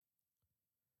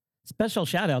Special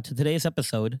shout out to today's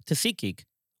episode to SeatGeek.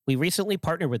 We recently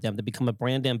partnered with them to become a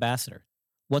brand ambassador.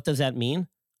 What does that mean?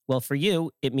 Well, for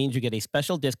you, it means you get a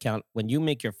special discount when you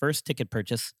make your first ticket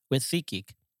purchase with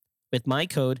SeatGeek. With my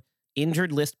code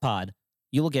InjuredListPod,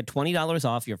 you will get $20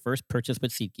 off your first purchase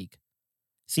with SeatGeek.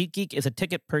 SeatGeek is a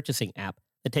ticket purchasing app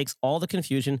that takes all the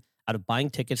confusion out of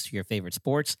buying tickets to your favorite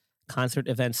sports, concert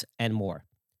events, and more.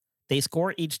 They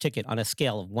score each ticket on a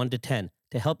scale of 1 to 10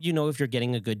 to help you know if you're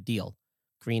getting a good deal.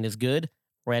 Green is good,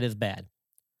 red is bad.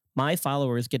 My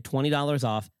followers get $20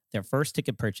 off their first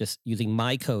ticket purchase using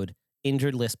my code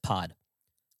InjuredListPod.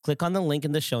 Click on the link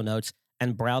in the show notes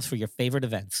and browse for your favorite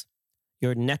events.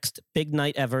 Your next big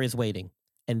night ever is waiting,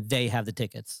 and they have the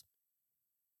tickets.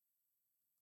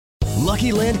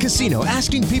 Lucky Land Casino,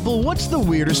 asking people, what's the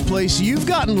weirdest place you've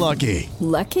gotten lucky?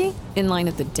 Lucky? In line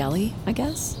at the deli, I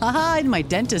guess? Aha, in my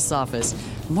dentist's office.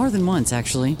 More than once,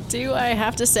 actually. Do I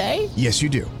have to say? Yes, you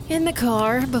do. In the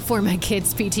car before my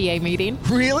kids' PTA meeting.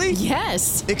 Really?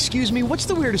 Yes. Excuse me, what's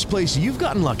the weirdest place you've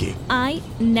gotten lucky? I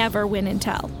never win and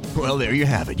tell. Well, there you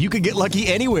have it. You can get lucky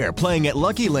anywhere, playing at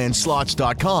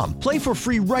LuckyLandSlots.com. Play for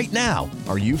free right now.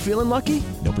 Are you feeling lucky?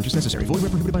 No purchase necessary. Void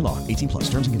where prohibited by law. 18+.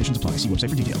 Terms and conditions apply. See website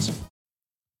for details.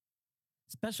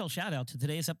 Special shout out to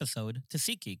today's episode to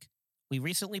SeatGeek. We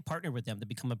recently partnered with them to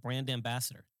become a brand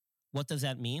ambassador. What does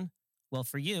that mean? Well,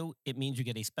 for you, it means you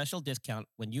get a special discount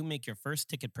when you make your first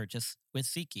ticket purchase with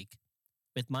SeatGeek.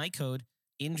 With my code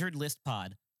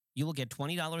InjuredListPod, you will get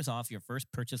 $20 off your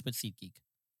first purchase with SeatGeek.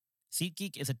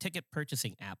 SeatGeek is a ticket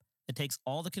purchasing app that takes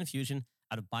all the confusion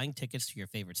out of buying tickets to your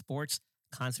favorite sports,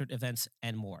 concert events,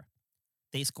 and more.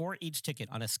 They score each ticket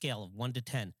on a scale of 1 to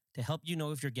 10 to help you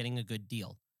know if you're getting a good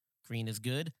deal. Green is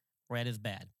good, red is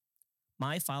bad.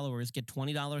 My followers get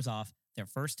 $20 off their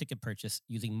first ticket purchase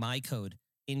using my code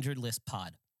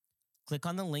InjuredListPod. Click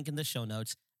on the link in the show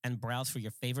notes and browse for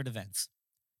your favorite events.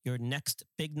 Your next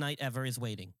big night ever is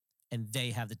waiting, and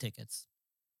they have the tickets.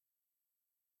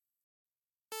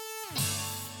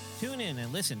 Tune in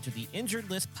and listen to the Injured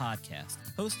List podcast,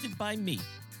 hosted by me,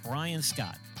 Brian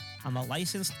Scott. I'm a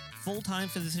licensed full-time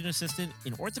physician assistant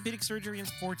in orthopedic surgery and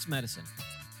sports medicine.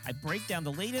 I break down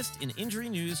the latest in injury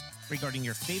news regarding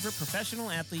your favorite professional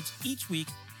athletes each week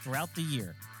throughout the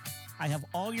year. I have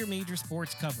all your major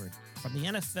sports covered, from the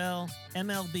NFL,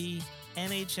 MLB,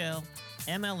 NHL,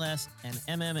 MLS, and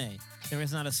MMA. There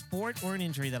is not a sport or an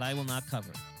injury that I will not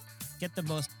cover. Get the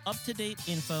most up-to-date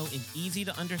info in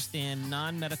easy-to-understand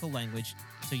non-medical language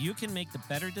so you can make the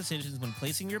better decisions when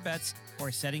placing your bets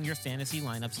or setting your fantasy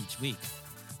lineups each week.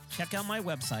 Check out my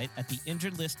website at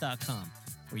theinjuredlist.com,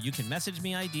 where you can message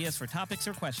me ideas for topics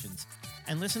or questions,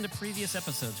 and listen to previous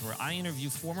episodes where I interview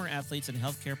former athletes and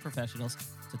healthcare professionals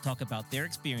to talk about their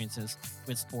experiences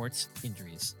with sports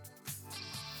injuries.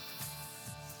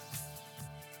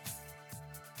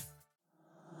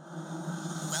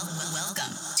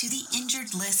 Welcome to the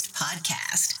Injured List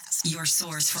podcast, your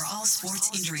source for all sports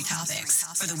injury topics.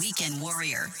 For the weekend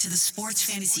warrior to the sports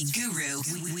fantasy guru,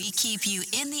 we keep you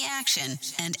in the action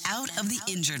and out of the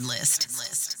injured list.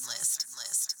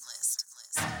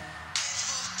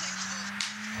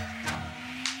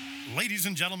 Ladies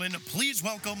and gentlemen, please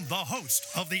welcome the host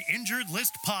of the Injured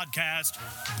List podcast,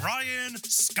 Brian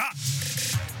Scott.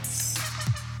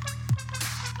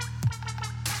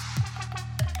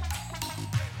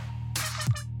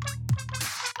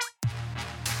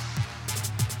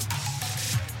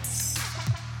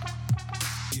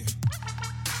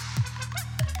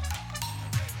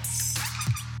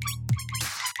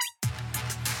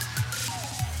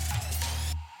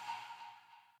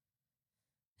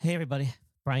 Hey, everybody.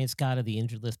 Brian Scott of the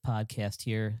Injured List podcast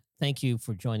here. Thank you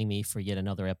for joining me for yet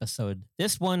another episode.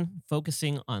 This one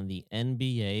focusing on the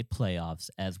NBA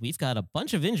playoffs, as we've got a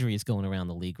bunch of injuries going around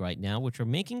the league right now, which are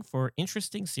making for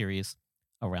interesting series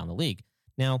around the league.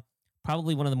 Now,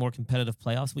 probably one of the more competitive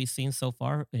playoffs we've seen so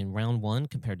far in round one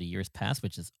compared to years past,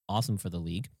 which is awesome for the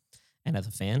league. And as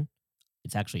a fan,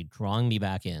 it's actually drawing me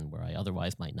back in where I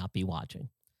otherwise might not be watching.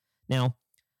 Now,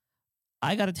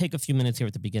 I got to take a few minutes here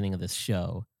at the beginning of this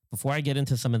show before I get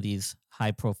into some of these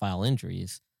high-profile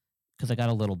injuries, because I got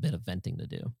a little bit of venting to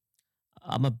do.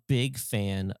 I'm a big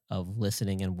fan of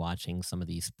listening and watching some of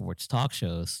these sports talk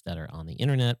shows that are on the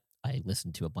internet. I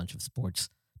listen to a bunch of sports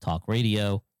talk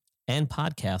radio and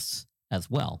podcasts as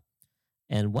well.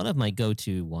 And one of my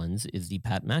go-to ones is the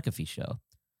Pat McAfee Show.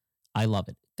 I love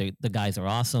it. The guys are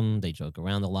awesome. They joke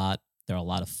around a lot. They're a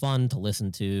lot of fun to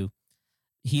listen to.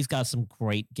 He's got some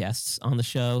great guests on the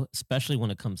show, especially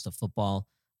when it comes to football.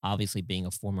 Obviously, being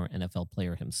a former NFL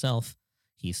player himself,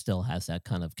 he still has that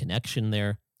kind of connection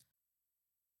there.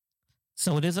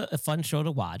 So it is a fun show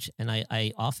to watch, and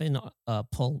I often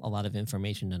pull a lot of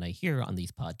information that I hear on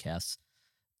these podcasts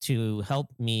to help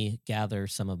me gather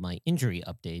some of my injury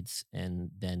updates, and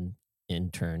then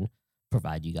in turn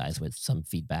provide you guys with some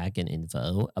feedback and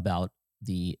info about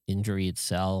the injury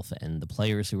itself and the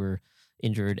players who are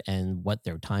injured and what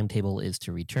their timetable is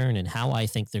to return and how I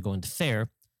think they're going to fare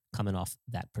coming off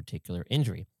that particular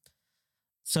injury.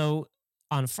 So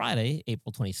on Friday,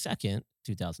 April 22nd,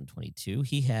 2022,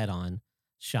 he had on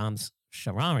Shams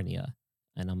Charania,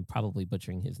 and I'm probably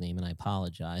butchering his name and I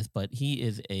apologize, but he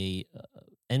is a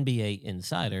NBA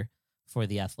insider for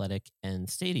The Athletic and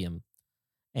Stadium,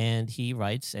 and he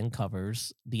writes and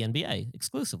covers the NBA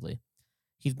exclusively.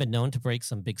 He's been known to break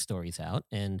some big stories out,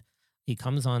 and he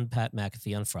comes on Pat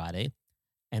McAfee on Friday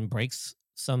and breaks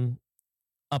some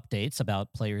updates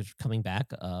about players coming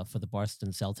back for the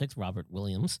Boston Celtics. Robert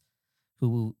Williams,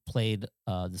 who played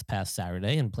this past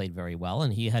Saturday and played very well,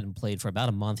 and he hadn't played for about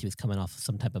a month. He was coming off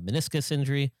some type of meniscus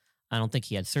injury. I don't think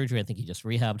he had surgery. I think he just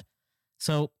rehabbed.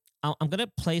 So I'm going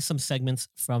to play some segments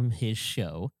from his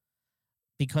show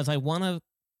because I want to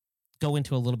go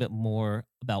into a little bit more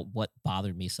about what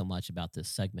bothered me so much about this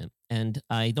segment. And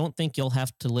I don't think you'll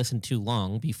have to listen too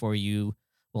long before you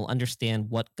will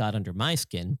understand what got under my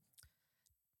skin,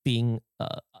 being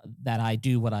that I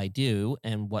do what I do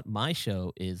and what my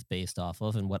show is based off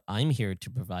of and what I'm here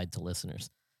to provide to listeners.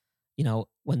 You know,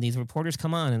 when these reporters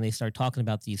come on and they start talking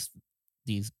about these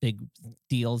big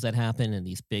deals that happen and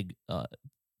these big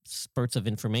spurts of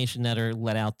information that are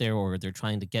let out there, or they're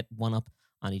trying to get one up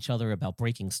on each other about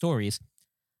breaking stories,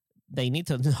 they need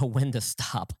to know when to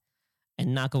stop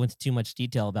and not go into too much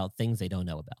detail about things they don't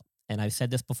know about. And I've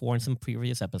said this before in some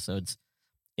previous episodes.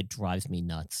 It drives me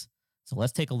nuts. So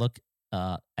let's take a look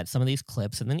at some of these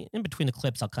clips, and then in between the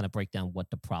clips, I'll kind of break down what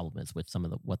the problem is with some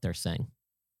of what they're saying.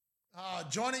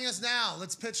 Joining us now,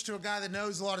 let's pitch to a guy that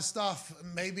knows a lot of stuff,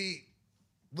 maybe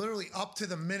literally up to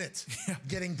the minute,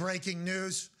 getting breaking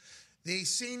news. The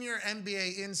senior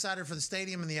NBA insider for the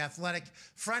Stadium and The Athletic,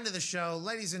 friend of the show,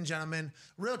 ladies and gentlemen,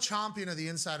 real champion of the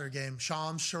insider game,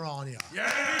 Shams Charania.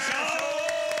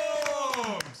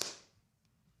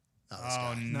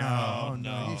 Oh, no.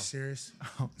 Are you serious?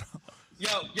 Oh, no.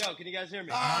 Yo, can you guys hear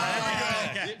me?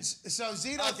 Okay. So,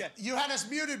 Zito, you had us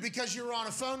muted because you were on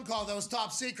a phone call that was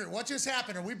top secret. What just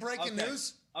happened? Are we breaking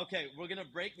news? Okay, we're going to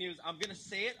break news. I'm going to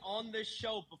say it on this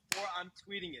show before I'm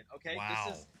tweeting it, okay?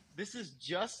 Wow. This is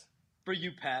just for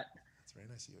you, Pat. That's very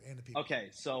nice of you and the people. Okay,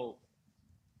 so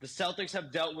the Celtics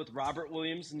have dealt with Robert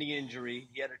Williams' knee injury.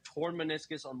 He had a torn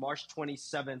meniscus on March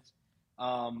 27th.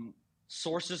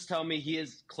 Sources tell me he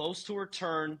is close to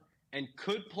return and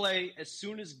could play as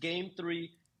soon as Game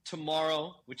 3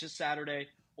 tomorrow, which is Saturday,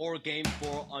 or Game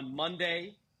 4 on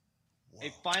Monday. Whoa.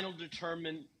 A final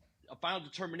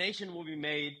determination will be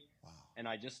made, and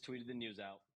I just tweeted the news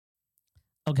out.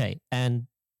 Okay, and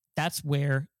that's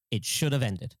where it should have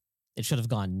ended. It should have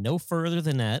gone no further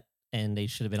than that, and they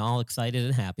should have been all excited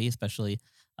and happy, especially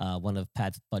one of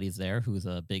Pat's buddies there, who's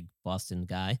a big Boston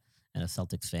guy and a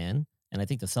Celtics fan. And I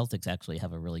think the Celtics actually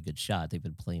have a really good shot. They've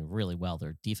been playing really well.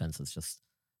 Their defense is just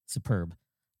superb.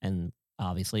 And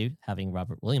obviously, having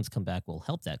Robert Williams come back will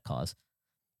help that cause.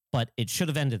 But it should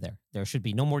have ended there. There should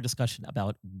be no more discussion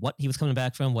about what he was coming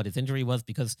back from, what his injury was,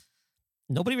 because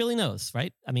nobody really knows,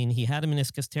 right? I mean, he had a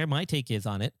meniscus tear. My take is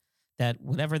on it that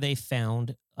whatever they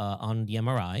found on the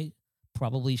MRI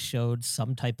probably showed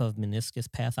some type of meniscus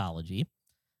pathology.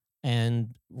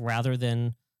 And rather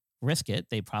than risk it,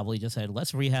 they probably just said,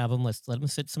 let's rehab him. Let's let him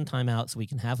sit some time out so we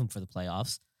can have him for the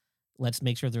playoffs. Let's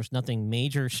make sure there's nothing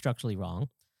major structurally wrong.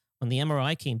 When the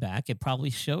MRI came back, it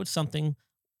probably showed something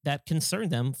that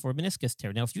concerned them for a meniscus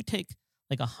tear. Now, if you take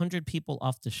like 100 people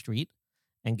off the street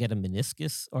and get a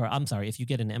meniscus, or I'm sorry, if you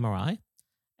get an MRI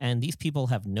and these people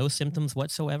have no symptoms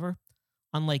whatsoever,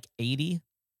 unlike 80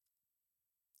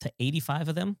 to 85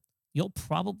 of them, you'll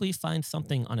probably find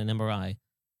something on an MRI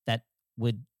that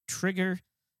would trigger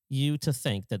you to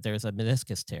think that there's a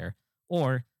meniscus tear,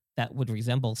 or that would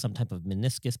resemble some type of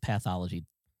meniscus pathology.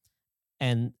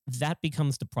 And that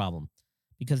becomes the problem,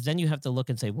 because then you have to look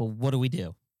and say, well, what do we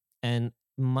do? And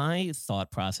my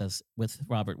thought process with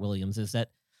Robert Williams is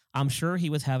that I'm sure he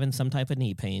was having some type of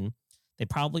knee pain. They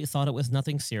probably thought it was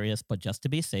nothing serious, but just to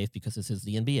be safe, because this is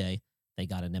the NBA, they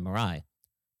got an MRI.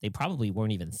 They probably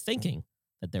weren't even thinking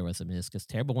that there was a meniscus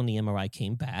tear, but when the MRI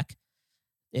came back,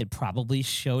 it probably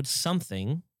showed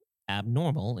something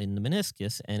abnormal in the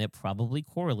meniscus, and it probably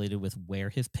correlated with where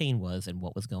his pain was and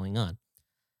what was going on.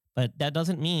 But that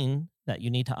doesn't mean that you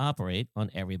need to operate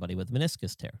on everybody with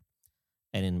meniscus tear.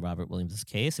 And in Robert Williams'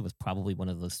 case, it was probably one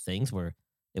of those things where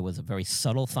it was a very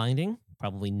subtle finding,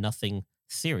 probably nothing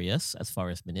serious as far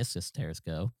as meniscus tears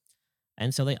go.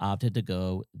 And so they opted to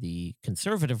go the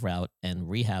conservative route and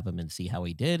rehab him and see how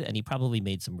he did. And he probably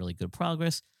made some really good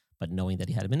progress. But knowing that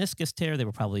he had a meniscus tear, they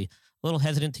were probably a little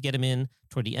hesitant to get him in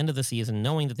toward the end of the season,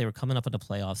 knowing that they were coming up in the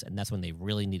playoffs, and that's when they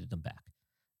really needed him back.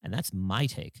 And that's my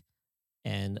take.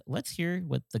 And let's hear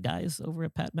what the guys over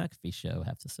at Pat McAfee Show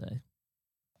have to say.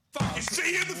 Fucking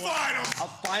see you in the finals. A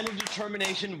final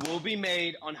determination will be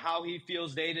made on how he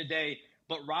feels day to day.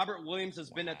 But Robert Williams has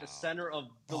been at the center of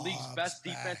the league's best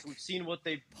defense. We've seen what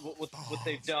they've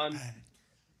done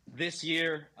this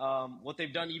year, what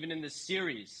they've done even in this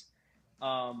series.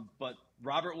 But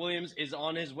Robert Williams is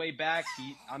on his way back.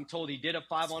 I'm told he did a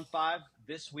 5-on-5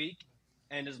 this week.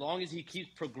 And as long as he keeps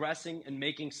progressing and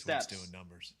making steps,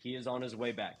 he is on his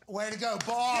way back. Way to go,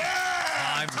 Bob.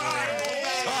 Yeah!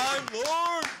 Time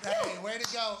Lord. Hey, way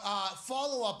to go.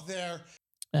 Follow up there.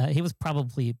 He was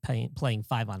probably playing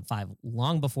 5-on-5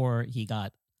 long before he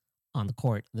got on the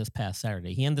court this past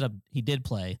Saturday. He did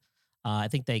play. I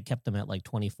think they kept him at like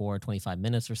 24, 25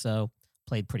 minutes or so.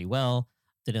 Played pretty well.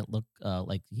 Didn't look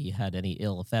like he had any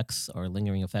ill effects or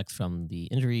lingering effects from the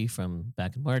injury from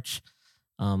back in March.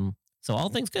 So all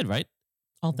things good, right?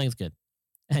 All things good.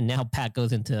 And now Pat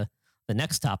goes into the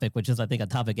next topic, which is, I think, a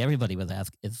topic everybody was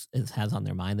has on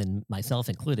their mind, and myself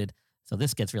included. So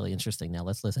this gets really interesting. Now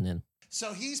let's listen in.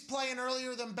 So he's playing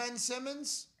earlier than Ben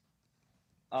Simmons?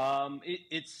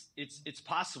 It's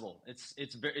possible.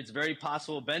 It's very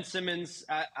possible. Ben Simmons,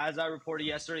 as I reported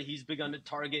yesterday, he's begun to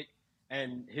target,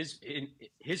 and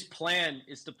his plan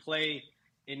is to play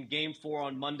in Game 4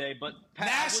 on Monday. But Pat,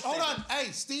 Nash, hold on.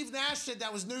 Hey, Steve Nash said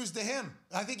that was news to him.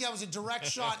 I think that was a direct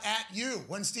shot at you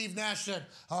when Steve Nash said,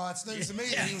 "Oh, it's news to me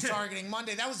that he was targeting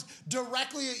Monday." That was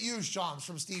directly at you, Shams,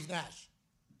 from Steve Nash.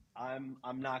 I'm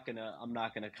not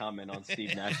gonna comment on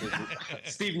Steve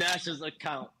Nash's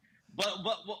account. But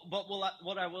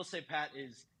what I will say, Pat,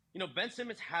 is Ben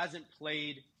Simmons hasn't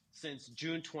played since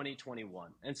June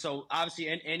 2021, and so obviously,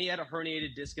 and he had a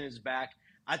herniated disc in his back.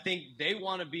 I think they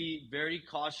want to be very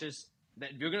cautious that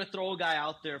if you're going to throw a guy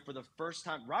out there for the first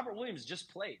time. Robert Williams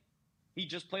just played. He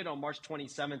just played on March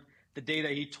 27th, the day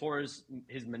that he tore his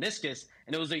meniscus,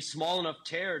 and it was a small enough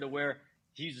tear to where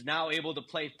he's now able to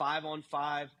play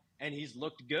 5-on-5, and he's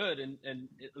looked good, and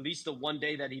at least the one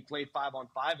day that he played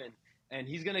 5-on-5 in, and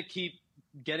he's going to keep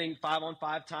getting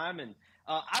 5-on-5 time. And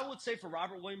I would say for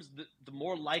Robert Williams, the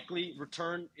more likely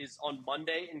return is on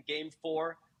Monday in Game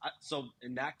 4. So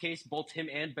in that case, both him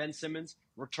and Ben Simmons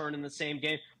return in the same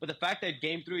game. But the fact that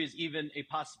Game 3 is even a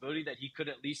possibility that he could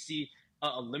at least see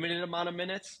a limited amount of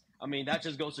minutes, I mean, that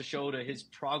just goes to show to his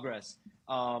progress.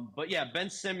 But yeah,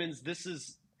 Ben Simmons, this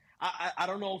is – I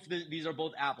don't know if these are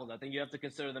both apples. I think you have to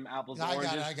consider them apples and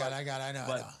oranges. I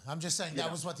know. I'm just saying that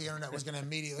was what the internet was going to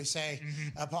immediately say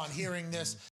upon hearing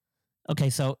this. Okay,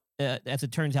 so as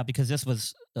it turns out, because this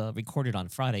was recorded on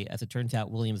Friday, as it turns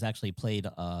out, Williams actually played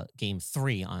Game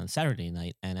 3 on Saturday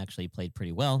night and actually played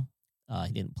pretty well.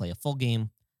 He didn't play a full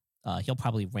game. He'll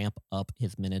probably ramp up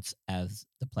his minutes as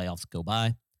the playoffs go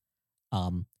by.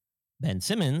 Ben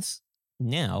Simmons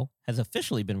now has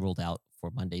officially been ruled out for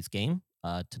Monday's game.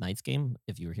 Tonight's game,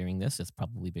 if you were hearing this, is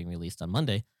probably being released on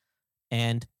Monday.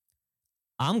 And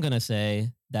I'm going to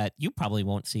say that you probably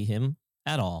won't see him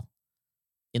at all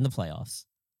in the playoffs.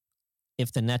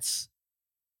 If the Nets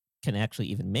can actually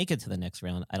even make it to the next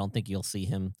round, I don't think you'll see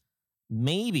him.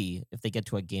 Maybe if they get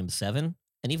to a Game 7,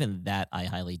 and even that I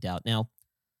highly doubt. Now,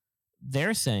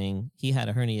 they're saying he had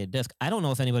a herniated disc. I don't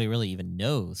know if anybody really even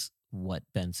knows what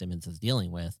Ben Simmons is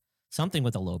dealing with. Something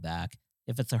with a low back.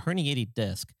 If it's a herniated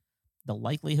disc, the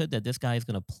likelihood that this guy is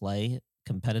going to play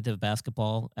competitive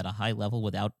basketball at a high level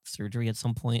without surgery at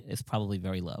some point is probably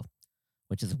very low,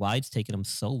 which is why it's taken him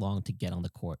so long to get on the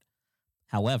court.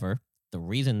 However, the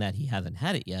reason that he hasn't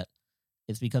had it yet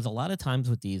is because a lot of times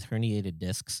with these herniated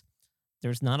discs,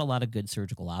 there's not a lot of good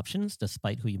surgical options,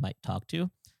 despite who you might talk to.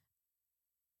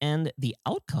 And the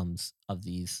outcomes of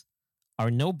these are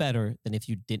no better than if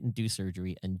you didn't do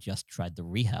surgery and just tried to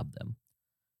rehab them.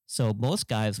 So most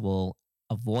guys will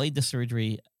avoid the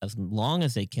surgery as long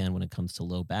as they can when it comes to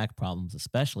low back problems,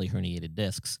 especially herniated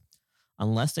discs,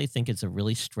 unless they think it's a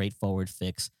really straightforward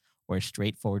fix or a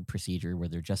straightforward procedure where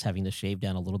they're just having to shave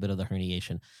down a little bit of the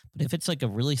herniation. But if it's like a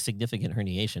really significant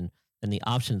herniation, then the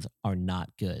options are not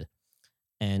good.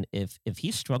 And if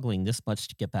he's struggling this much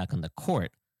to get back on the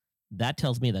court, that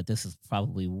tells me that this is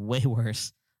probably way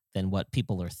worse than what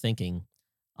people are thinking.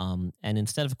 And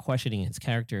instead of questioning his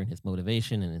character and his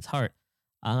motivation and his heart,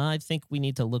 I think we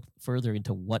need to look further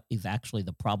into what is actually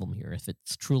the problem here, if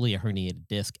it's truly a herniated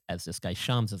disc, as this guy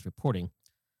Shams is reporting.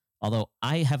 Although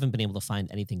I haven't been able to find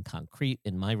anything concrete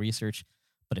in my research,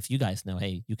 But if you guys know,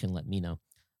 hey, you can let me know.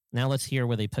 Now let's hear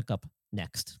where they pick up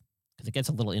next, because it gets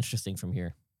a little interesting from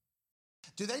here.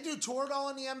 Do they do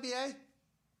Toradol in the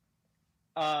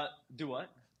NBA? Do what?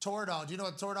 Toradol. Do you know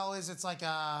what Toradol is? It's like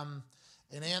an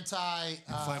Inflammatory.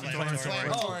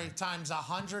 times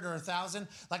 100 or 1,000.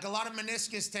 Like a lot of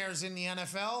meniscus tears in the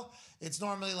NFL. It's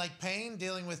normally like pain,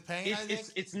 dealing with pain. I think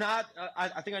it's not.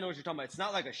 I think I know what you're talking about. It's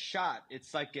not like a shot.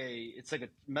 It's like a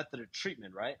method of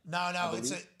treatment, right? No,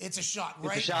 it's a shot. It's a shot.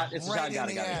 It's right a shot. in Got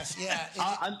the it. ass. Yeah.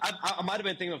 I might have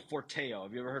been thinking of Forteo.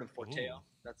 Have you ever heard of Forteo?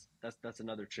 Ooh. That's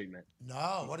another treatment.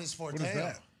 No, what is Forteo? What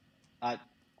is that?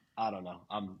 I don't know.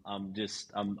 I'm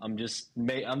just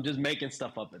making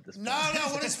stuff up at this point. No.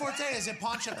 What is Forteo? Is it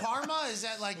Panchakarma? Is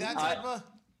that like that type of?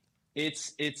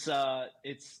 It's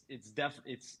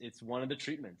one of the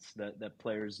treatments that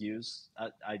players use.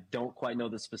 I don't quite know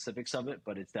the specifics of it,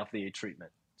 but it's definitely a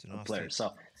treatment for players.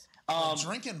 So,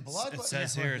 drinking blood. It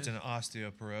says here it's an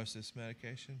osteoporosis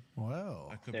medication. Wow.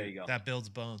 There you go. That builds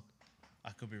bone. I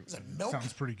could be. Is it milk?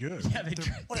 Sounds pretty good. Yeah, they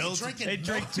drink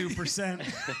 2%.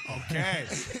 Okay.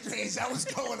 Is that what's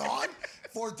going on?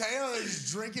 Forteo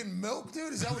is drinking milk,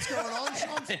 dude? Is that what's going on,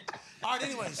 Sean? All right,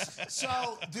 anyways.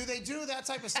 So do they do that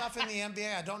type of stuff in the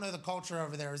NBA? I don't know the culture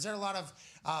over there. Is there a lot of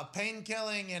pain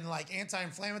killing and like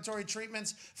anti-inflammatory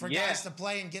treatments for guys to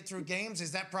play and get through games?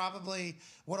 Is that probably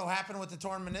what will happen with the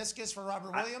torn meniscus for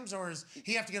Robert Williams? Or does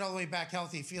he have to get all the way back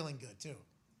healthy, feeling good too?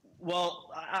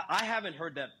 Well, I haven't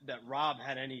heard that Rob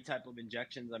had any type of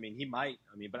injections. I mean, he might.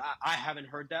 But I haven't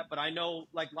heard that. But I know,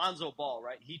 like Lonzo Ball,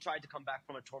 right? He tried to come back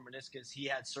from a torn meniscus. He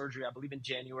had surgery, I believe, in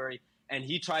January, and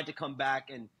he tried to come back,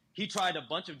 and he tried a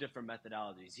bunch of different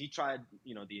methodologies. He tried,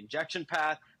 the injection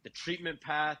path, the treatment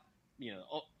path, any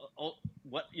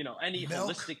milk.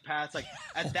 holistic paths. Like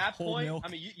at that point, milk.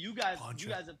 you guys have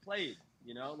played.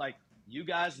 You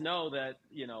guys know that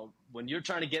when you're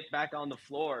trying to get back on the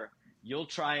floor, you'll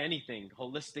try anything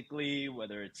holistically,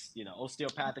 whether it's,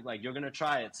 osteopathic, like you're going to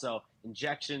try it. So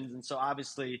injections. And so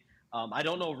obviously, I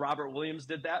don't know if Robert Williams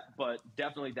did that, but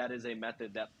definitely that is a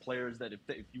method that players that if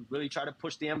you really try to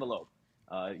push the envelope,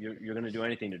 you're going to do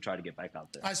anything to try to get back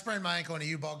out there. I sprained my ankle in a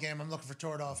U-ball game. I'm looking for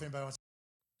Toradol if anybody wants.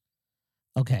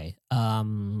 Okay.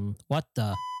 What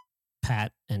the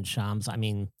Pat and Shams? I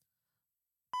mean,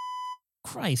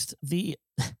 Christ, the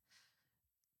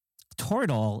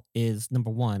Toradol is, number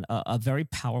one, a very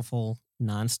powerful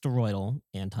non-steroidal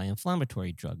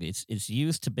anti-inflammatory drug. It's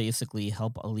used to basically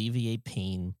help alleviate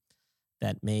pain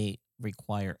that may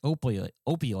require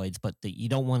opioids, but you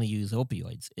don't want to use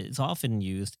opioids. It's often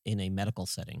used in a medical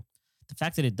setting. The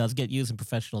fact that it does get used in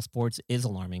professional sports is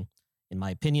alarming. In my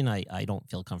opinion, I don't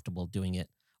feel comfortable doing it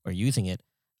or using it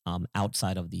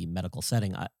outside of the medical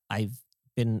setting. I've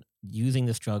been using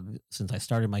this drug since I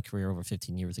started my career over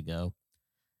 15 years ago.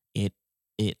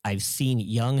 I've seen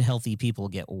young, healthy people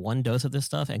get one dose of this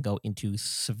stuff and go into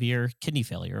severe kidney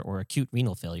failure or acute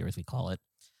renal failure, as we call it,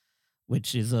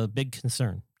 which is a big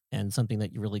concern and something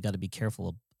that you really got to be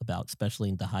careful about, especially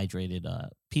in dehydrated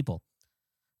people.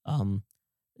 You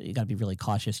got to be really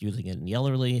cautious using it in the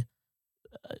elderly.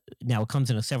 Now, it comes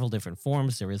in several different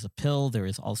forms. There is a pill. There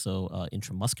is also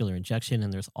intramuscular injection,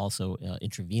 and there's also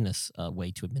intravenous way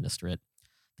to administer it.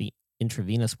 The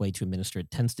intravenous way to administer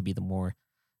it tends to be the more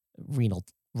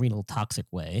renal toxic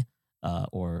way,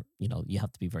 or you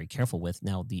have to be very careful with.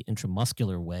 Now, the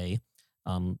intramuscular way,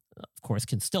 of course,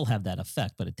 can still have that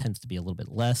effect, but it tends to be a little bit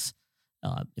less.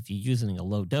 If you're using a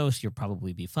low dose, you'll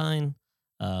probably be fine.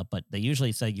 But they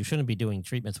usually say you shouldn't be doing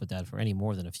treatments with that for any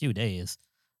more than a few days,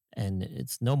 and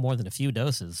it's no more than a few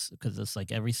doses because it's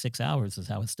like every 6 hours is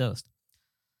how it's dosed.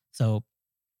 So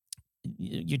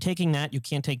you're taking that. You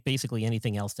can't take basically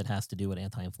anything else that has to do with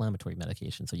anti-inflammatory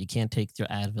medication. So you can't take your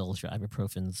Advils, your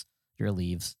ibuprofens, your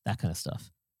Aleve, that kind of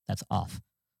stuff. That's off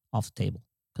the table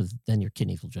because then your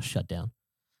kidneys will just shut down.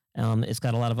 It's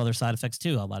got a lot of other side effects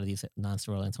too. A lot of these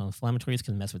non-steroidal anti-inflammatories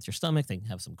can mess with your stomach. They can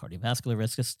have some cardiovascular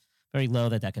risks. It's very low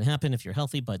that can happen if you're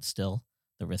healthy, but still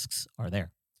the risks are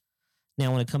there.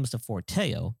 Now, when it comes to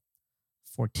Forteo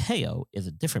is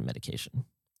a different medication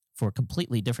for a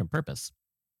completely different purpose.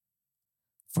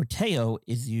 Forteo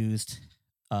is used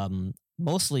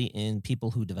mostly in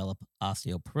people who develop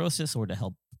osteoporosis or to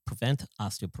help prevent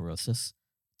osteoporosis.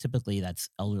 Typically, that's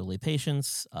elderly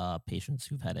patients, patients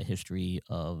who've had a history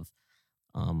of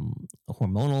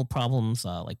hormonal problems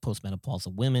like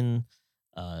postmenopausal women.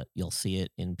 You'll see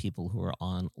it in people who are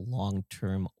on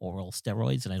long-term oral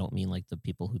steroids, and I don't mean like the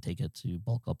people who take it to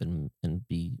bulk up and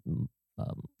be,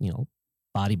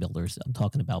 bodybuilders. I'm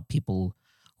talking about people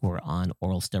who are on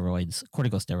oral steroids,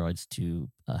 corticosteroids, to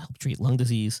help treat lung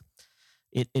disease.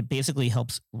 It basically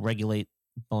helps regulate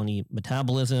bony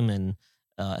metabolism and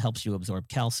helps you absorb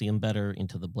calcium better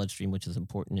into the bloodstream, which is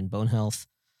important in bone health.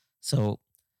 So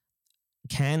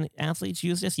can athletes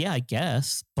use this? Yeah, I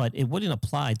guess, but it wouldn't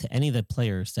apply to any of the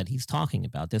players that he's talking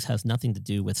about. This has nothing to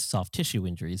do with soft tissue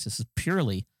injuries. This is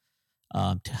purely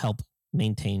to help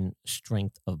maintain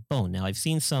strength of bone. Now, I've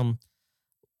seen some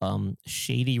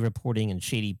shady reporting and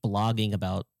shady blogging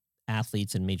about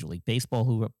athletes in Major League Baseball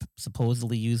who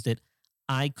supposedly used it.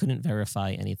 I couldn't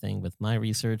verify anything with my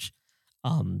research,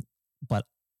 but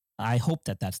I hope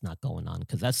that that's not going on,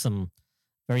 because that's some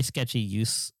very sketchy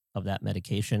use of that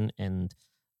medication, and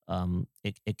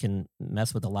it can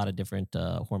mess with a lot of different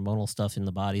hormonal stuff in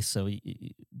the body. So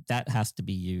that has to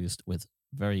be used with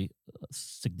very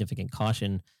significant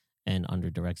caution and under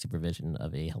direct supervision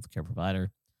of a healthcare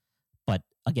provider. But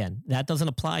again, that doesn't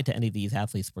apply to any of these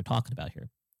athletes we're talking about here.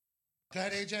 Go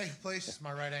ahead, AJ, please.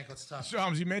 My right ankle's tough.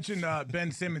 Shams, you mentioned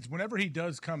Ben Simmons. Whenever he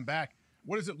does come back,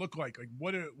 what does it look like? Like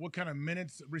what kind of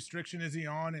minutes restriction is he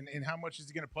on, and how much is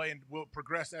he going to play, and will it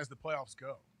progress as the playoffs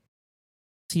go?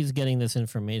 He's getting this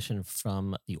information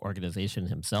from the organization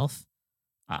himself.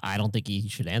 I don't think he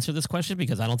should answer this question,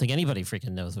 because I don't think anybody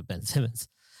freaking knows what Ben Simmons.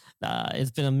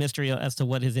 It's been a mystery as to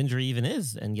what his injury even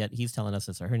is, and yet he's telling us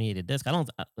it's a herniated disc.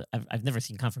 I've never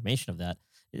seen confirmation of that.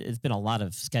 It's been a lot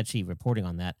of sketchy reporting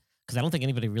on that, because I don't think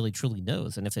anybody really truly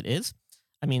knows. And if it is,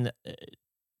 I mean,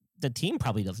 the team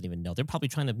probably doesn't even know. They're probably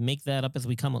trying to make that up as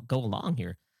we go along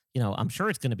here. You know, I'm sure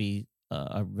it's going to be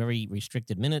a very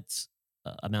restricted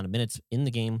amount of minutes in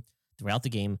the game, throughout the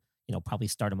game. You know, probably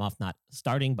start him off not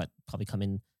starting, but probably come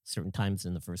in certain times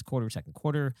in the first quarter, second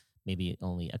quarter, maybe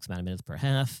only X amount of minutes per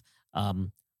half. I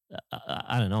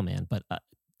don't know, man, but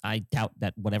I doubt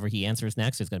that whatever he answers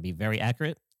next is going to be very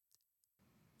accurate.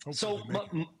 So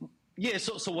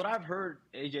what I've heard,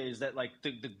 AJ, is that like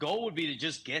the goal would be to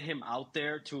just get him out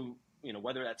there to, you know,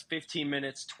 whether that's 15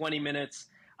 minutes, 20 minutes.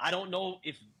 I don't know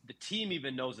if the team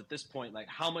even knows at this point, like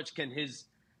how much can his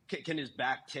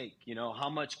back take, you know, how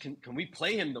much can we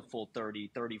play him the full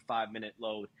 30, 35 minute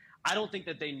load? I don't think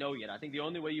that they know yet. I think the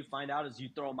only way you find out is you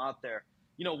throw him out there.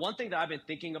 You know, one thing that I've been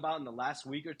thinking about in the last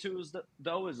week or two is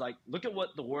like, look at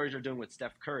what the Warriors are doing with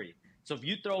Steph Curry. So if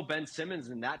you throw Ben Simmons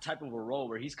in that type of a role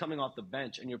where he's coming off the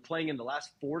bench and you're playing in the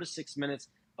last 4 to 6 minutes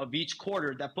of each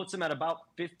quarter, that puts him at about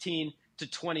 15 to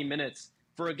 20 minutes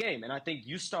for a game. And I think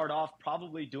you start off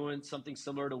probably doing something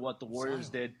similar to what the Warriors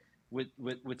did with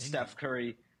Steph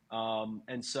Curry.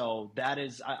 And so that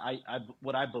is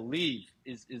what I believe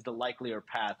is the likelier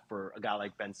path for a guy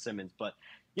like Ben Simmons. But,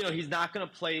 you know, he's not going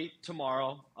to play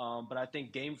tomorrow. But I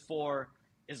think Game 4,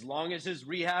 as long as his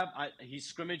rehab, he's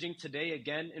scrimmaging today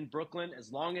again in Brooklyn.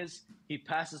 As long as he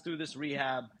passes through this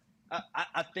rehab,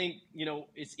 I think, you know,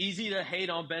 it's easy to hate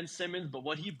on Ben Simmons, but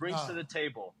what he brings to the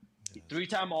table,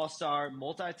 3-time All-Star,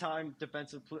 multi-time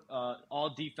defensive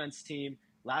all-defense team,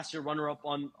 last year runner-up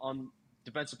on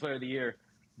Defensive Player of the Year.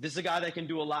 This is a guy that can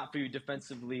do a lot for you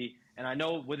defensively. And I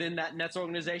know within that Nets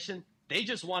organization, they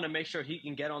just want to make sure he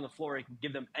can get on the floor. He can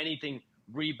give them anything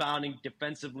rebounding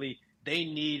defensively. They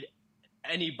need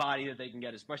anybody that they can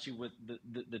get, especially with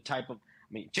the type of,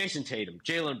 I mean, Jason Tatum,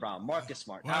 Jaylen Brown, Marcus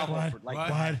Smart, Al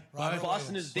Horford.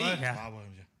 Boston is deep.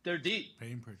 They're deep.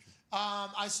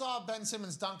 I saw Ben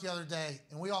Simmons dunk the other day,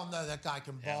 and we all know that guy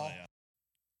can ball.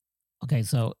 Okay,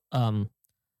 so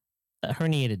a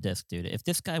herniated disc, dude. If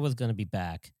this guy was going to be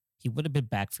back, he would have been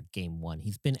back for Game 1.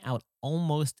 He's been out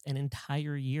almost an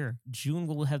entire year. June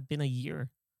will have been a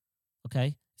year. Okay?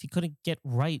 If he couldn't get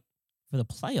right for the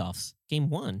playoffs,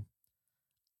 Game 1,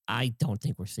 I don't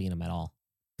think we're seeing him at all.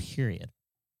 Period.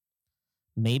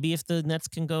 Maybe if the Nets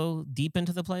can go deep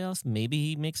into the playoffs, maybe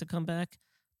he makes a comeback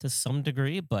to some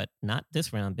degree, but not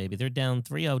this round, baby. They're down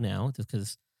 3-0 now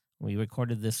because when we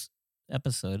recorded this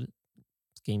episode,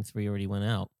 Game 3 already went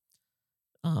out.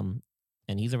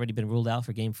 And he's already been ruled out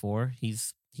for Game 4.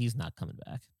 He's not coming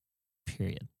back.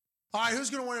 Period. All right, who's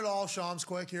going to win it all? Shams,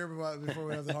 quick here before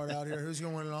we have the heart out here. Who's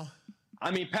going to win it all?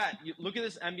 I mean, Pat, look at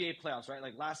this NBA playoffs, right?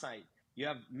 Like last night, you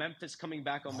have Memphis coming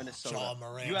back on Minnesota.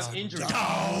 You have injuries.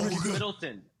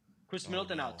 Chris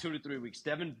Middleton out 2 to 3 weeks.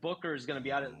 Devin Booker is going to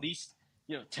be out at least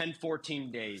 10,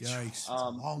 14 days.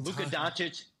 Luka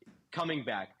Doncic coming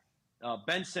back.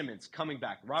 Ben Simmons coming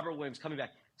back. Robert Williams coming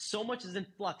back. So much is in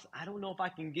flux. I don't know if I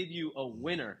can give you a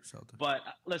winner. But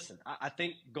listen, I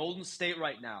think Golden State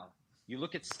right now, you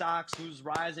look at stocks, who's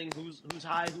rising, who's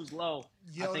high, who's low.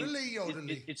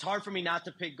 It's hard for me not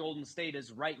to pick Golden State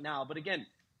as right now. But again,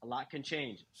 a lot can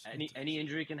change. Any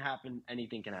injury can happen.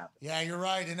 Anything can happen. Yeah, you're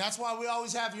right. And that's why we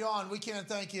always have you on. We can't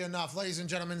thank you enough. Ladies and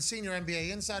gentlemen, senior NBA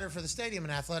insider for the Stadium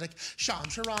and Athletic, Shams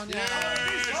Charania.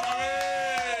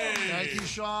 Thank you,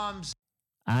 Shams.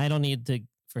 I don't need to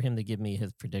for him to give me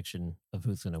his prediction of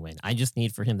who's going to win. I just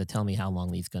need for him to tell me how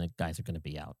long these guys are going to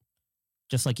be out.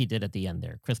 Just like he did at the end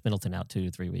there. Chris Middleton out 2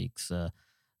 to 3 weeks.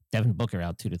 Devin Booker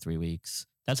out 2 to 3 weeks.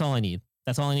 That's all I need.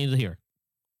 That's all I need to hear.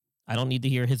 I don't need to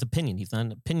hear his opinion. He's not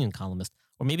an opinion columnist.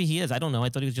 Or maybe he is. I don't know. I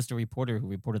thought he was just a reporter who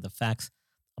reported the facts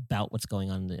about what's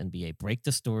going on in the NBA. Break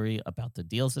the story about the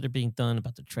deals that are being done,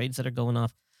 about the trades that are going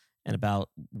off, and about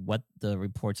what the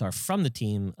reports are from the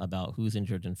team about who's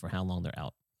injured and for how long they're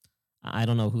out. I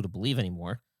don't know who to believe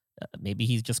anymore. Maybe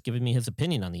he's just giving me his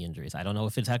opinion on the injuries. I don't know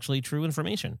if it's actually true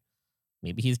information.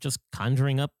 Maybe he's just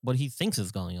conjuring up what he thinks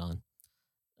is going on.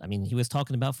 I mean, he was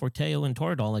talking about Forteo and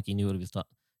Toradol like he knew what he was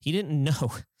talking. He didn't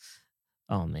know.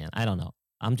 Oh, man, I don't know.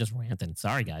 I'm just ranting.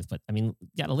 Sorry, guys, but I mean, you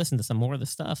got to listen to some more of the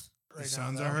stuff. The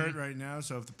Suns are hurt right now,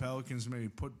 so if the Pelicans maybe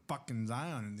put fucking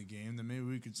Zion in the game, then maybe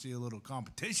we could see a little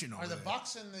competition over Are the there.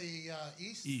 Bucks in the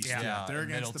East? Yeah, they're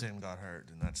against Middleton got hurt,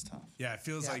 and that's tough. Yeah, it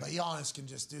feels like but Giannis can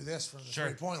just do this from the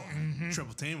three-point line.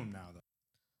 Triple team him now, though.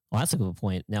 Well, that's a good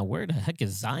point. Now, where the heck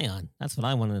is Zion? That's what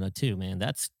I want to know, too, man.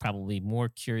 That's probably more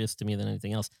curious to me than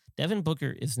anything else. Devin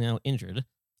Booker is now injured,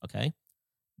 okay?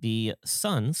 The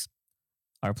Suns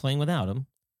are playing without him.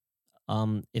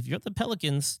 If you're the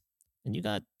Pelicans and you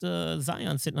got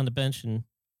Zion sitting on the bench, and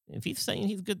if he's saying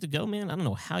he's good to go, man, I don't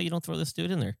know how you don't throw this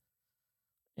dude in there.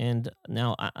 And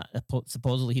now,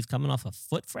 supposedly, he's coming off a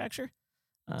foot fracture.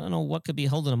 I don't know what could be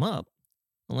holding him up,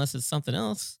 unless it's something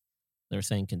else. They're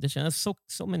saying condition. There's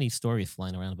so many stories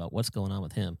flying around about what's going on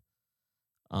with him.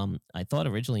 I thought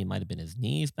originally it might have been his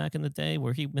knees back in the day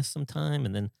where he missed some time,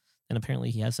 and then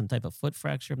apparently he has some type of foot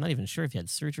fracture. I'm not even sure if he had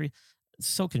surgery. It's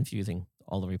so confusing,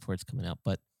 all the reports coming out.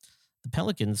 But the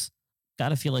Pelicans got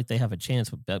to feel like they have a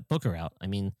chance with Booker out. I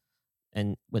mean,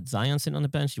 and with Zion sitting on the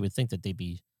bench, you would think that they'd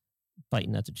be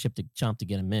biting at the chomp to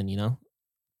get him in, you know?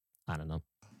 I don't know.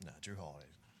 No, Drew Holiday.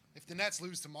 If the Nets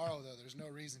lose tomorrow, though, there's no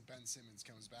reason Ben Simmons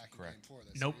comes back in Game 4.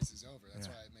 That Nope. series is over. That's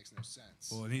why it makes no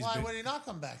sense. Well, Why would he not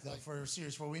come back, though, for a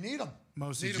series where we need him?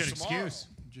 Mostly Need just him tomorrow. excuse.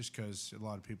 Just because a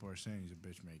lot of people are saying he's a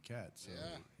bitch-made cat. So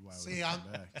why would See, he come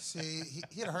back?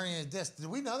 he had a herniated disc. Did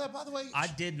we know that, by the way? I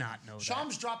did not know that.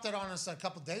 Shams dropped that on us a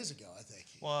couple days ago, I think.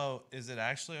 Well, is it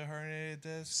actually a herniated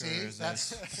disc? See, or is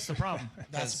that's the problem.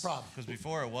 That's the problem. Because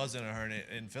before it wasn't a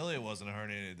herniated, in Philly it wasn't a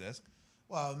herniated disc.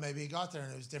 Well, maybe he got there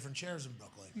and it was different chairs in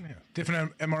Brooklyn. Yeah.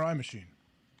 Different MRI machine.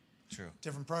 True.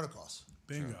 Different protocols.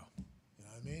 Bingo. You know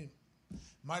what I mean?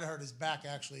 Might have hurt his back,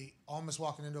 actually, almost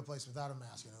walking into a place without a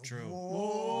mask. You know? True.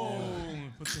 Whoa.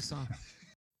 Put this on.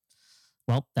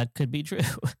 Well, that could be true.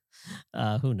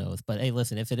 Who knows? But hey,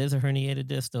 listen, if it is a herniated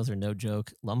disc, those are no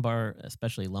joke. Lumbar,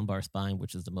 especially lumbar spine,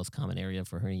 which is the most common area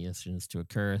for herniations to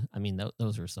occur. I mean,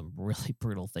 those are some really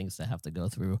brutal things to have to go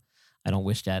through. I don't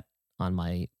wish that on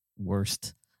my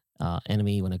worst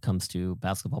enemy when it comes to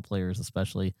basketball players,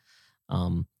 especially.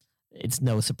 It's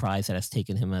no surprise that it's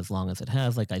taken him as long as it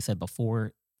has. Like I said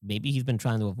before, maybe he's been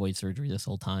trying to avoid surgery this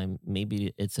whole time.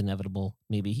 Maybe it's inevitable.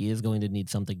 Maybe he is going to need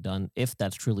something done if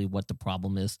that's truly what the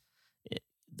problem is.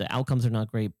 The outcomes are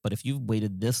not great, but if you've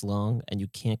waited this long and you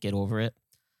can't get over it,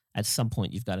 at some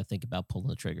point you've got to think about pulling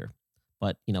the trigger.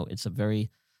 But, you know, it's a very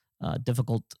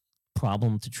difficult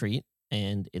problem to treat.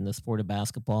 And in the sport of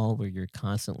basketball, where you're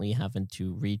constantly having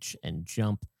to reach and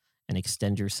jump and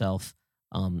extend yourself,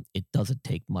 it doesn't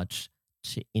take much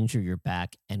to injure your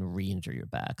back and re-injure your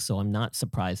back. So I'm not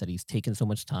surprised that he's taken so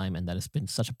much time and that it's been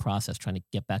such a process trying to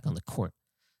get back on the court.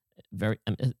 I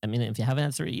mean, if you haven't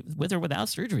had surgery, with or without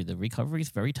surgery, the recovery is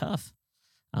very tough.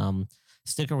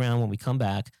 Stick around. When we come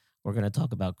back, we're going to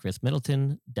talk about Chris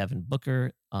Middleton, Devin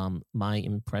Booker, my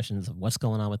impressions of what's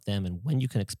going on with them and when you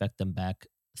can expect them back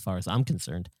as far as I'm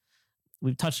concerned.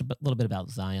 We've touched a little bit about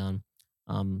Zion.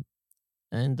 And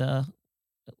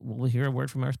we'll hear a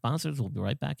word from our sponsors. We'll be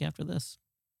right back after this.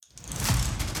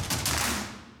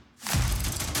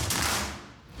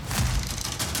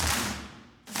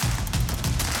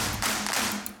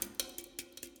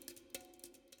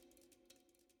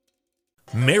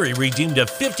 Mary redeemed a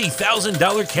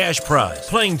 $50,000 cash prize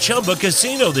playing Chumba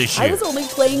Casino this year. I was only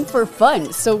playing for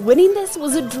fun, so winning this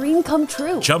was a dream come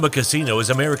true. Chumba Casino is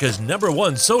America's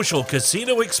 #1 social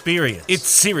casino experience. It's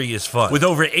serious fun. With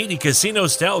over 80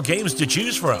 casino-style games to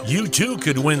choose from, you too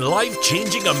could win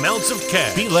life-changing amounts of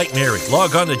cash. Be like Mary.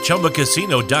 Log on to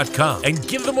ChumbaCasino.com and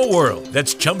give them a whirl.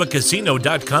 That's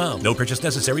ChumbaCasino.com. No purchase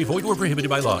necessary. Void where prohibited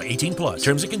by law. 18+.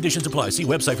 Terms and conditions apply. See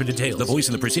website for details. The voice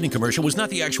in the preceding commercial was not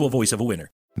the actual voice of a winner.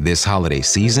 This holiday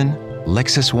season,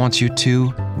 Lexus wants you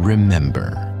to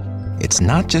remember. It's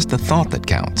not just the thought that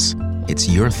counts, it's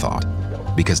your thought.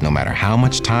 Because no matter how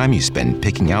much time you spend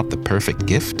picking out the perfect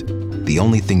gift, the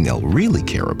only thing they'll really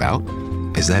care about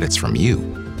is that it's from you.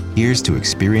 Here's to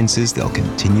experiences they'll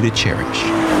continue to cherish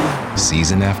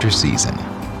season after season.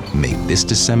 Make this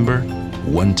December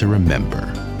one to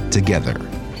remember. Together.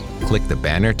 Click the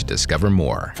banner to discover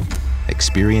more.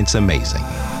 Experience amazing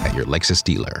at your Lexus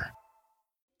dealer.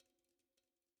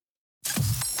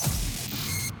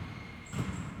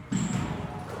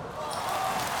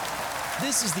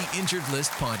 This is the Injured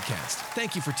List Podcast.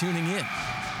 Thank you for tuning in.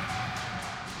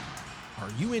 Are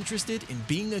you interested in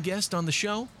being a guest on the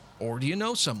show? Or do you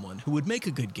know someone who would make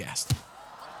a good guest?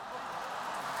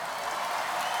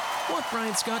 Want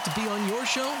Brian Scott to be on your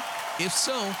show? If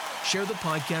so, share the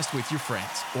podcast with your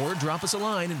friends or drop us a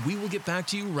line and we will get back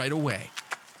to you right away.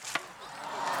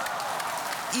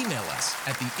 Email us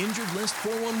at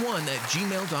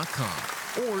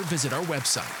theinjuredlist411@gmail.com or visit our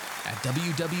website at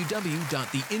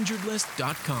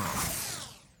www.theinjuredlist.com.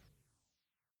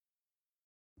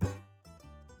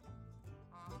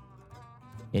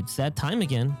 It's that time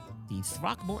again, the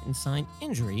Throckmorton sign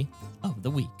injury of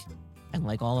the week. And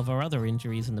like all of our other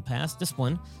injuries in the past, this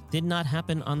one did not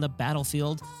happen on the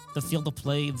battlefield, the field of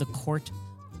play, the court,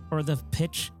 or the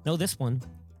pitch. No, this one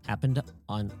happened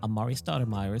on Amari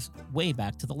Stoudemire's way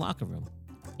back to the locker room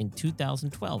in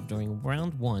 2012 during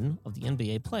round 1 of the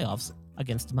NBA playoffs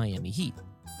against the Miami Heat.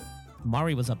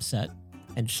 Amari was upset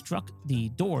and struck the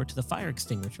door to the fire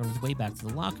extinguisher on his way back to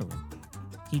the locker room.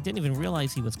 He didn't even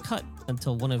realize he was cut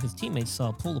until one of his teammates saw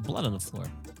a pool of blood on the floor.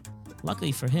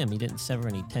 Luckily for him, he didn't sever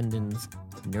any tendons,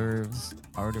 nerves,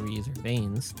 arteries, or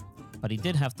veins, but he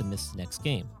did have to miss the next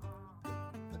game.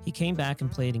 He came back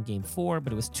and played in Game 4,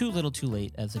 but it was too little too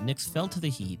late as the Knicks fell to the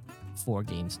Heat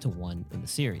 4-1 in the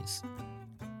series.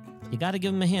 You got to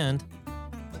give him a hand.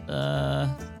 I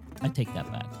take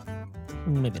that back.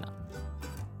 Maybe not.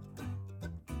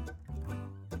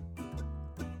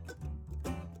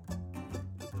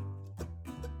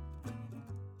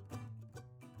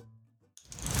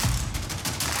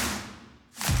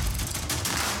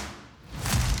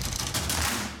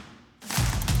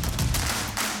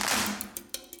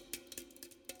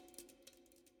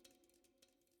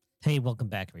 Hey, welcome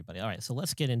back, everybody. All right, so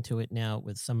let's get into it now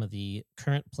with some of the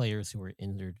current players who were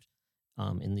injured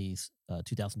in these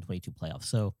 2022 playoffs.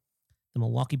 So the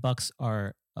Milwaukee Bucks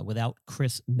are without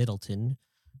Chris Middleton,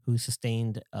 who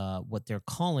sustained what they're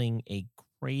calling a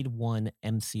grade 1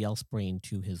 MCL sprain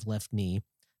to his left knee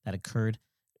that occurred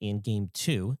in Game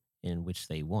 2, in which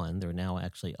they won. They're now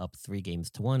actually up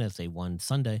 3-1 as they won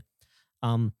Sunday.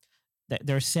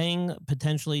 They're saying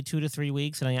potentially 2 to 3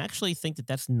 weeks, and I actually think that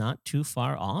that's not too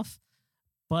far off,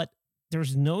 but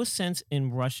there's no sense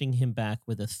in rushing him back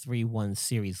with a 3-1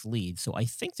 series lead. So I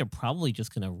think they're probably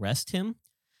just going to rest him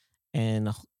and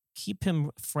keep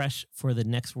him fresh for the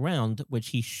next round,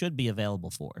 which he should be available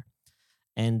for.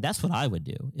 And that's what I would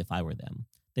do if I were them.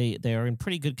 They are in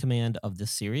pretty good command of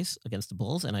this series against the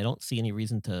Bulls, and I don't see any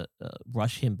reason to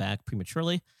rush him back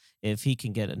prematurely. If he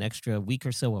can get an extra week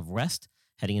or so of rest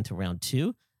heading into round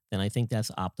 2, then I think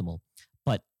that's optimal.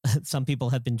 But some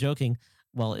people have been joking,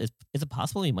 well, is it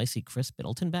possible you might see Chris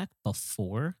Middleton back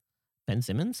before Ben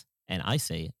Simmons? And I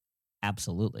say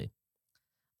absolutely.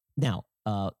 Now,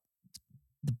 the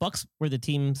Bucks were the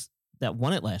teams that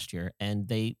won it last year, and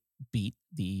they beat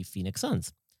the Phoenix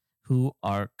Suns, who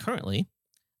are currently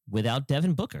without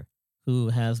Devin Booker, who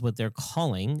has what they're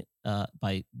calling,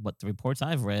 by what the reports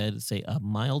I've read, say a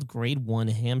mild grade 1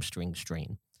 hamstring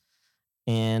strain.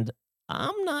 And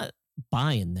I'm not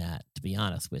buying that, to be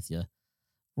honest with you.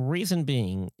 Reason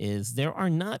being is there are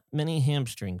not many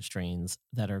hamstring strains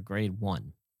that are grade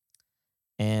 1.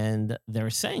 And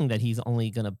they're saying that he's only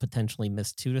going to potentially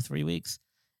miss 2 to 3 weeks.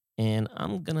 And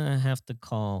I'm going to have to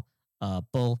call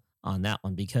bull on that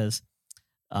one because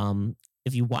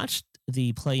if you watched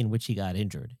the play in which he got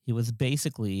injured, he was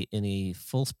basically in a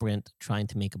full sprint trying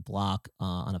to make a block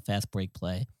on a fast break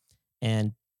play.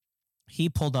 And he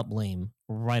pulled up lame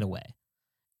right away.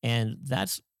 And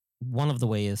that's one of the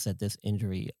ways that this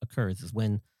injury occurs is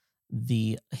when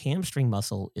the hamstring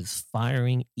muscle is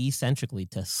firing eccentrically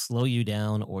to slow you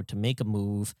down or to make a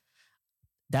move.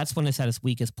 That's when it's at its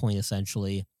weakest point,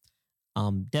 essentially.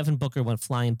 Devin Booker went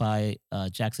flying by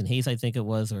Jackson Hayes, I think it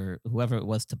was, or whoever it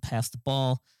was, to pass the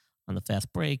ball on the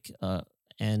fast break.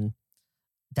 And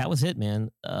that was it, man.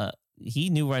 He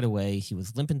knew right away. He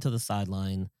was limping to the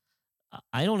sideline.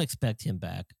 I don't expect him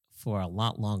back for a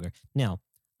lot longer. Now,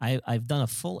 I've done a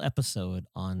full episode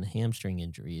on hamstring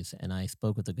injuries, and I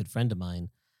spoke with a good friend of mine,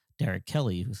 Derek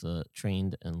Kelly, who's a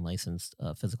trained and licensed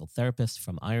physical therapist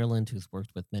from Ireland, who's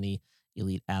worked with many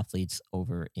elite athletes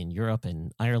over in Europe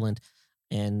and Ireland.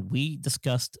 And we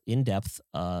discussed in depth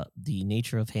the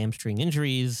nature of hamstring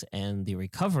injuries and the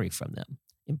recovery from them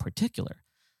in particular.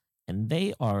 And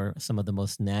they are some of the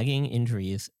most nagging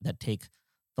injuries that take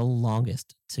the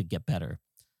longest to get better.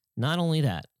 Not only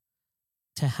that,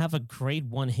 to have a grade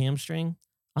 1 hamstring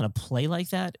on a play like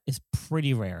that is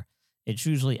pretty rare. It's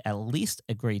usually at least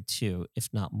a grade 2, if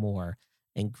not more.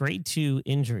 And grade 2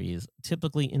 injuries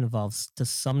typically involves to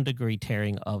some degree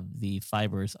tearing of the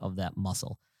fibers of that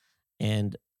muscle.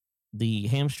 And the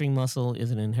hamstring muscle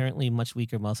is an inherently much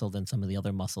weaker muscle than some of the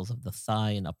other muscles of the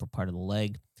thigh and upper part of the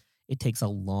leg. It takes a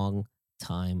long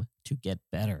time to get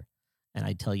better. And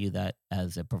I tell you that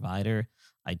as a provider,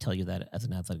 I tell you that as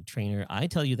an athletic trainer, I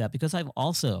tell you that because I've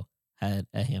also had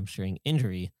a hamstring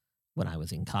injury when I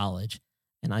was in college.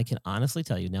 And I can honestly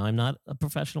tell you, now I'm not a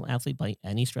professional athlete by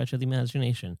any stretch of the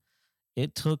imagination.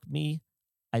 It took me,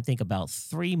 I think, about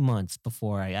 3 months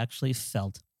before I actually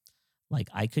felt like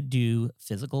I could do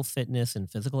physical fitness and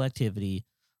physical activity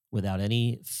without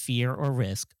any fear or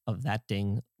risk of that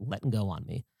thing letting go on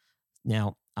me.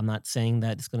 Now, I'm not saying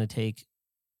that it's going to take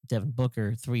Devin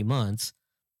Booker 3 months,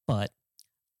 but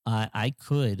I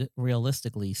could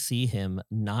realistically see him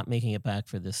not making it back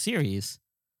for this series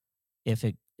if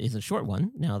it is a short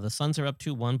one. Now, the Suns are up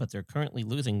 2-1, but they're currently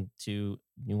losing to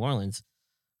New Orleans,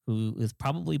 who is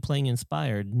probably playing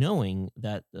inspired, knowing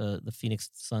that the Phoenix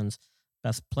Suns'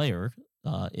 best player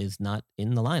is not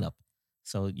in the lineup.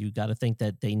 So you got to think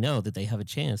that they know that they have a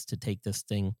chance to take this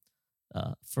thing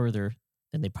further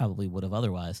than they probably would have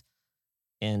otherwise.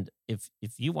 And if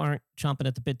you aren't chomping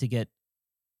at the bit to get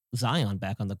Zion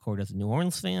back on the court as a New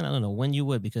Orleans fan, I don't know when you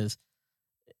would, because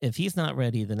if he's not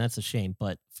ready, then that's a shame.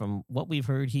 But from what we've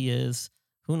heard, he is.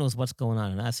 Who knows what's going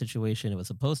on in that situation? It was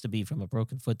supposed to be from a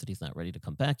broken foot that he's not ready to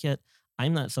come back yet.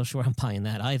 I'm not so sure I'm buying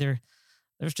that either.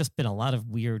 There's just been a lot of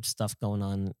weird stuff going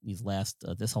on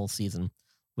this whole season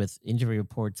with injury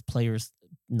reports, players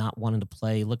not wanting to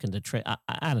play, looking to trade.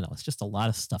 I don't know. It's just a lot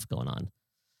of stuff going on.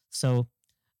 So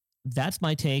that's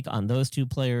my take on those two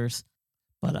players.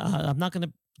 But I'm not going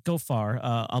to go far.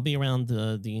 I'll be around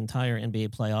the entire NBA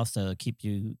playoffs to keep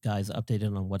you guys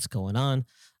updated on what's going on.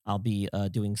 I'll be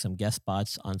doing some guest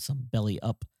spots on some Belly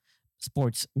Up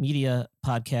sports media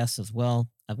podcasts as well.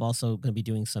 I'm also going to be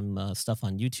doing some stuff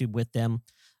on YouTube with them,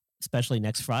 especially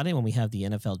next Friday when we have the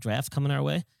NFL draft coming our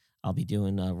way. I'll be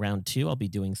doing round 2. I'll be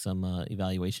doing some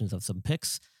evaluations of some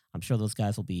picks. I'm sure those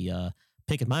guys will be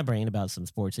picking my brain about some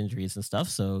sports injuries and stuff,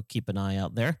 so keep an eye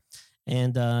out there.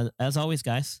 And as always,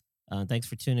 guys, thanks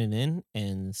for tuning in,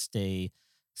 and stay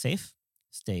safe,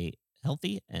 stay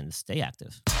healthy, and stay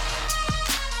active.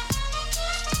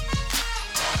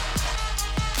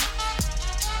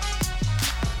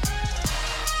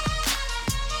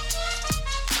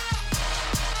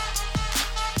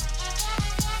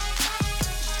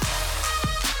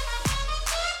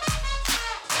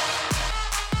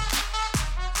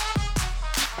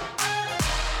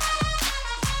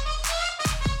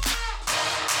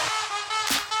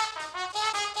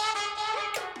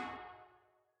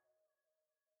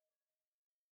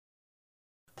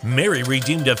 Mary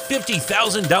redeemed a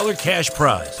 $50,000 cash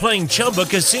prize playing Chumba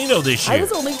Casino this year. I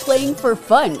was only playing for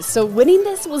fun, so winning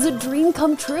this was a dream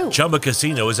come true. Chumba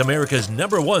Casino is America's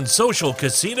 #1 social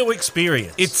casino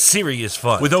experience. It's serious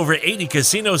fun. With over 80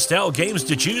 casino-style games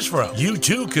to choose from, you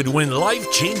too could win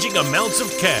life-changing amounts of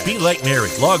cash. Be like Mary.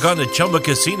 Log on to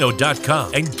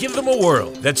ChumbaCasino.com and give them a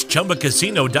whirl. That's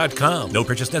ChumbaCasino.com. No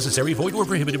purchase necessary. Void where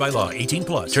prohibited by law.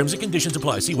 18+. Terms and conditions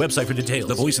apply. See website for details.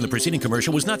 The voice in the preceding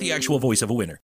commercial was not the actual voice of a winner.